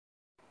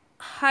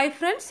Hi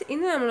friends,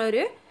 ഇന്ന്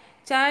നമ്മളൊരു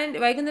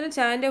വൈകുന്നേരം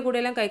ചായന്റെ കൂടെ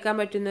എല്ലാം കഴിക്കാൻ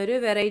പറ്റുന്ന ഒരു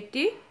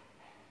വെറൈറ്റി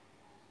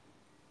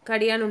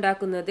കടിയാണ്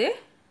ഉണ്ടാക്കുന്നത്.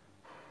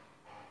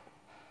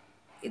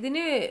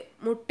 ഇതിന്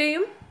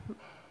മുട്ടയും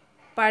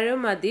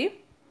പഴവും മതി.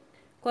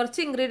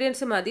 കുറച്ച്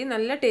ഇൻഗ്രീഡിയൻസ് മതി.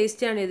 നല്ല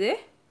ടേസ്റ്റി ആണ് ഇത്.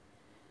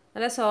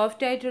 നല്ല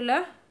സോഫ്റ്റ് ആയിട്ടുള്ള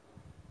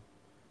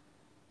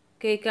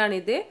കേക്ക്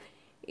ആണ് ഇത്.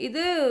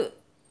 ഇത്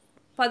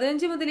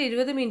 15 മുതൽ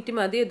 20 മിനിറ്റ്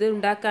മതി ഇത്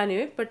ഉണ്ടാക്കാൻ.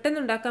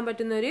 പെട്ടെന്ന് ഉണ്ടാക്കാൻ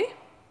പറ്റുന്ന ഒരു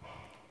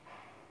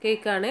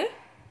കേക്ക് ആണ്.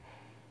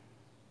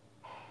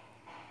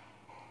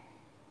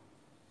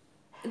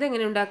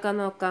 ഇതെങ്ങനെ ഉണ്ടാക്കാൻ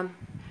നോക്കാം.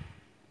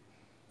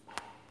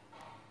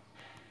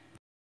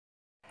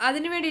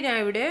 അതിനുവേണ്ടി ഞാൻ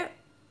ഇവിടെ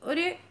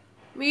ഒരു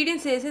മീഡിയം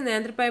സൈസ്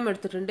നേന്ത്രപ്പഴം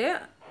എടുത്തിട്ടുണ്ട്.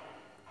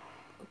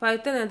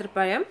 പഴുത്ത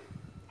നേന്ത്രപ്പഴം.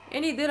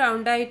 ഇനി ഇത്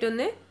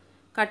റൗണ്ടായിട്ടൊന്ന്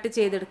കട്ട്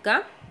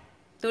ചെയ്തെടുക്കാം.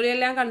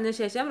 തൊലിയെല്ലാം കളഞ്ഞ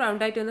ശേഷം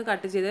റൗണ്ടായിട്ടൊന്ന്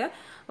കട്ട് ചെയ്ത്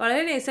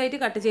വളരെ നൈസായിട്ട്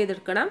കട്ട്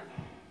ചെയ്തെടുക്കണം.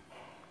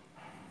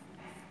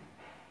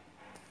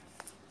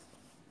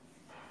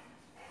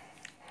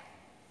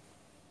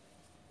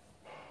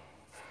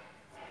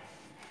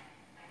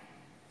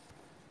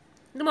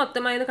 ഇത്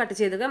മൊത്തമായി ഒന്ന് കട്ട്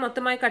ചെയ്തെടുക്കുക.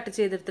 മൊത്തമായി കട്ട്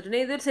ചെയ്തെടുത്തിട്ടുണ്ട്.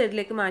 ഇതൊരു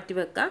സൈഡിലേക്ക് മാറ്റി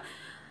വെക്കാം.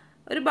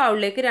 ഒരു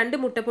ബൗളിലേക്ക് 2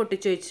 മുട്ട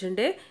പൊട്ടിച്ച്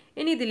വെച്ചിട്ടുണ്ട്.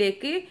 ഇനി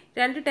ഇതിലേക്ക്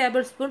 2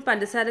 ടേബിൾ സ്പൂൺ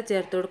പഞ്ചസാര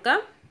ചേർത്ത് കൊടുക്കാം.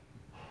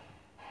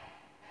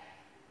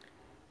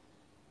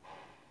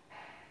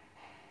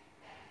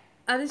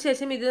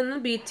 അതിനുശേഷം ഇതൊന്ന്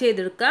ബീറ്റ്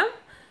ചെയ്തെടുക്കാം.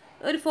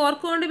 ഒരു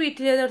ഫോർക്ക് കൊണ്ട്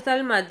ബീറ്റ്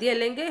ചെയ്തെടുത്താൽ മതി,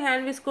 അല്ലെങ്കിൽ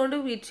ഹാൻഡ് വിസ്ക് കൊണ്ട്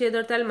ബീറ്റ്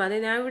ചെയ്തെടുത്താൽ മതി.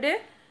 ഞാൻ ഇവിടെ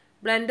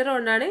ബ്ലെൻഡർ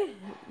കൊണ്ടാണ്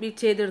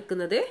ബീറ്റ്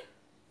ചെയ്തെടുക്കുന്നത്.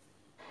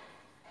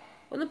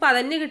 ഒന്ന്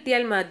പതഞ്ഞ്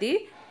കിട്ടിയാൽ മതി.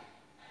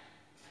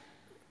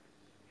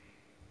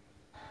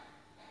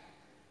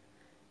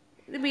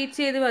 ഇത് ബീറ്റ്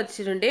ചെയ്ത്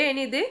വച്ചിട്ടുണ്ട്.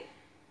 ഇനി ഇത്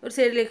ഒരു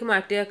സൈഡിലേക്ക്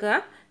മാറ്റി വെക്കുക.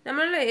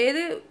 നമ്മൾ ഏത്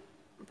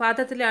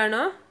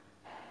പാത്രത്തിലാണോ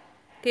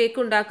കേക്ക്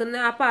ഉണ്ടാക്കുന്നത്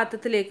ആ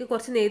പാത്രത്തിലേക്ക്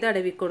കുറച്ച് നെയ്യ്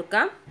തടവി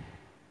കൊടുക്കാം.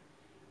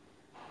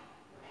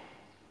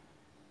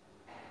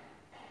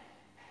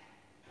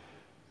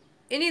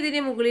 ഇനി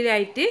ഇതിന്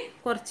മുകളിലായിട്ട്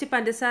കുറച്ച്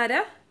പഞ്ചസാര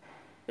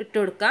ഇട്ട്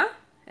കൊടുക്കാം.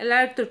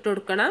 എല്ലായിടത്തും ഇട്ട്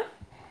കൊടുക്കണം.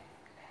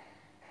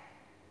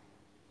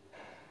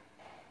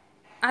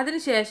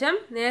 അതിനുശേഷം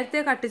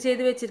നേരത്തെ കട്ട്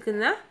ചെയ്ത്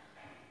വെച്ചിരിക്കുന്ന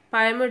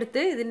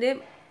പഴമെടുത്ത്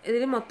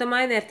ഇതിൽ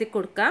മൊത്തമായി നിരത്തി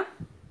കൊടുക്കാം.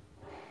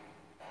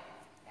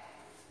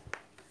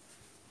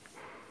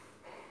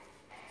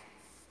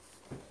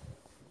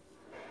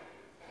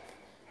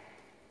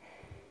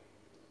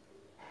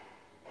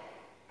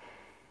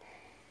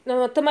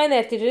 മൊത്തമായി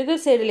നിരത്തിയിട്ട് ഇത്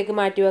സൈഡിലേക്ക്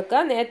മാറ്റി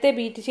വെക്കാം. നേരത്തെ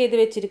ബീറ്റ് ചെയ്ത്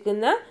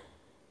വെച്ചിരിക്കുന്ന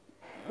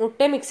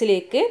മുട്ട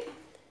മിക്സിലേക്ക്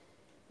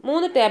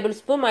 3 ടേബിൾ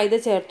സ്പൂൺ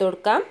മൈദ ചേർത്ത്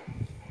കൊടുക്കാം.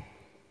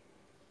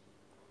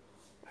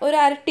 ഒരു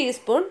 1/2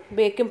 ടീസ്പൂൺ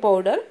ബേക്കിംഗ്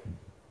പൗഡർ,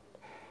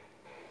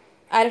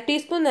 1/2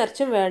 ടീസ്പൂൺ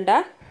നിറച്ചും വേണ്ട,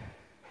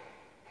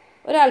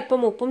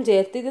 ഒരല്പം ഉപ്പും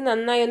ചേർത്ത് ഇത്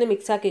നന്നായി ഒന്ന്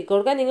മിക്സ് ആക്കി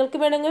കൊടുക്കുക. നിങ്ങൾക്ക്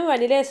വേണമെങ്കിൽ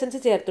വനില എസൻസ്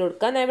ചേർത്ത്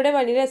കൊടുക്കാം. ഞാൻ ഇവിടെ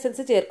വനില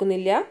എസൻസ്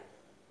ചേർക്കുന്നില്ല.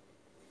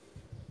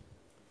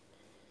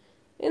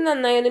 ഇത്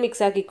നന്നായി ഒന്ന്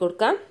മിക്സ് ആക്കി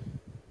കൊടുക്കാം.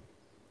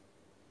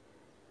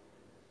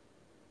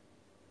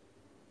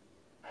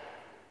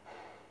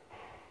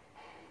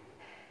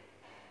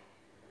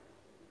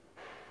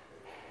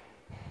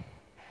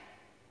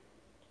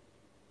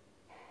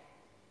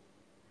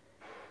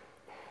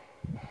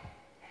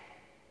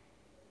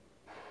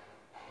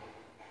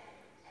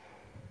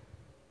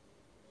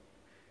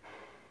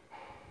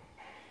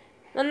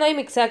 നന്നായി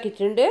മിക്സ്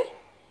ആക്കിയിട്ടുണ്ട്.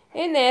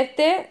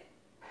 നേരത്തെ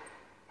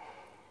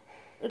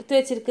എടുത്തു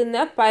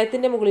വെച്ചിരിക്കുന്ന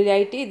പഴത്തിൻ്റെ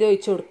മുകളിലായിട്ട് ഇത്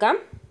ഒഴിച്ചു കൊടുക്കാം.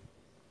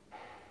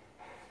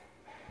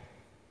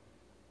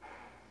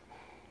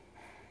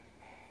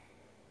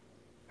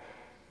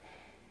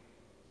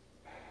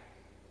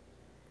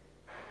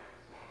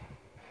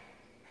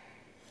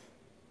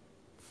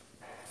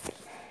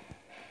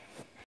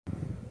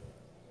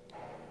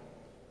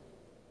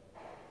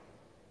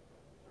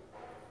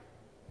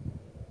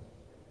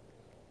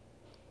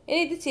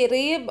 ഇനി ഇത്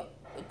ചെറിയ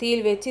തീയിൽ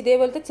വെച്ച്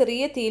ഇതേപോലത്തെ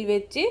ചെറിയ തീയിൽ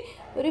വെച്ച്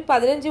ഒരു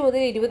 15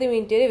 മുതൽ 20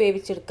 മിനിറ്റ് വരെ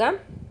വേവിച്ചെടുക്കാം.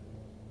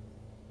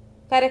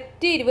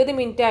 കറക്റ്റ് 20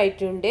 മിനിറ്റ്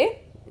ആയിട്ടുണ്ട്.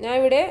 ഞാൻ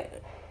ഇവിടെ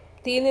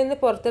തീയിൽ നിന്ന്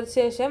പുറത്തെടുത്ത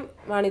ശേഷം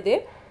ആണിത്.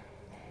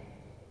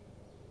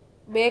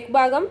 ബേക്ക്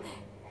ഭാഗം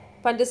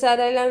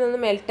പഞ്ചസാരയെല്ലാം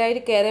ഒന്ന്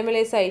മെൽറ്റായിട്ട്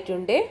കാരമലൈസ്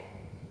ആയിട്ടുണ്ട്.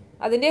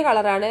 അതിൻ്റെ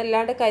കളറാണ്,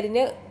 അല്ലാണ്ട്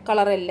കരിഞ്ഞ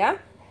കളറല്ല.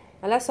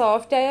 നല്ല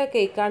സോഫ്റ്റായ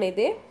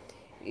കേക്കാണിത്.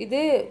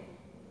 ഇത്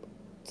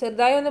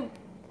ചെറുതായി ഒന്ന്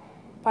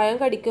പഴം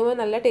കടിക്കുമ്പോൾ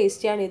നല്ല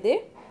ടേസ്റ്റിയാണിത്.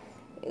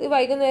 ഇത്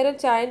വൈകുന്നേരം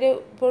ചായൻ്റെ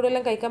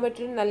കൂടെല്ലാം കഴിക്കാൻ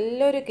പറ്റുന്ന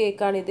നല്ലൊരു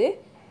കേക്കാണിത്.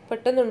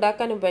 പെട്ടെന്ന്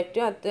ഉണ്ടാക്കാനും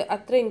പറ്റും.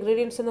 അത്ര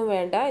ഇൻഗ്രീഡിയൻസ് ഒന്നും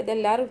വേണ്ട.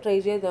 ഇതെല്ലാവരും ട്രൈ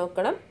ചെയ്ത്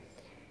നോക്കണം.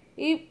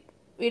 ഈ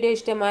വീഡിയോ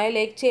ഇഷ്ടമായ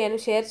ലൈക്ക്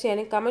ചെയ്യാനും ഷെയർ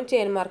ചെയ്യാനും കമൻറ്റ്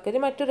ചെയ്യാനും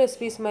മറക്കരുത്. മറ്റൊരു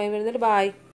റെസിപ്പീസുമായി വരുന്നത്. ബൈ.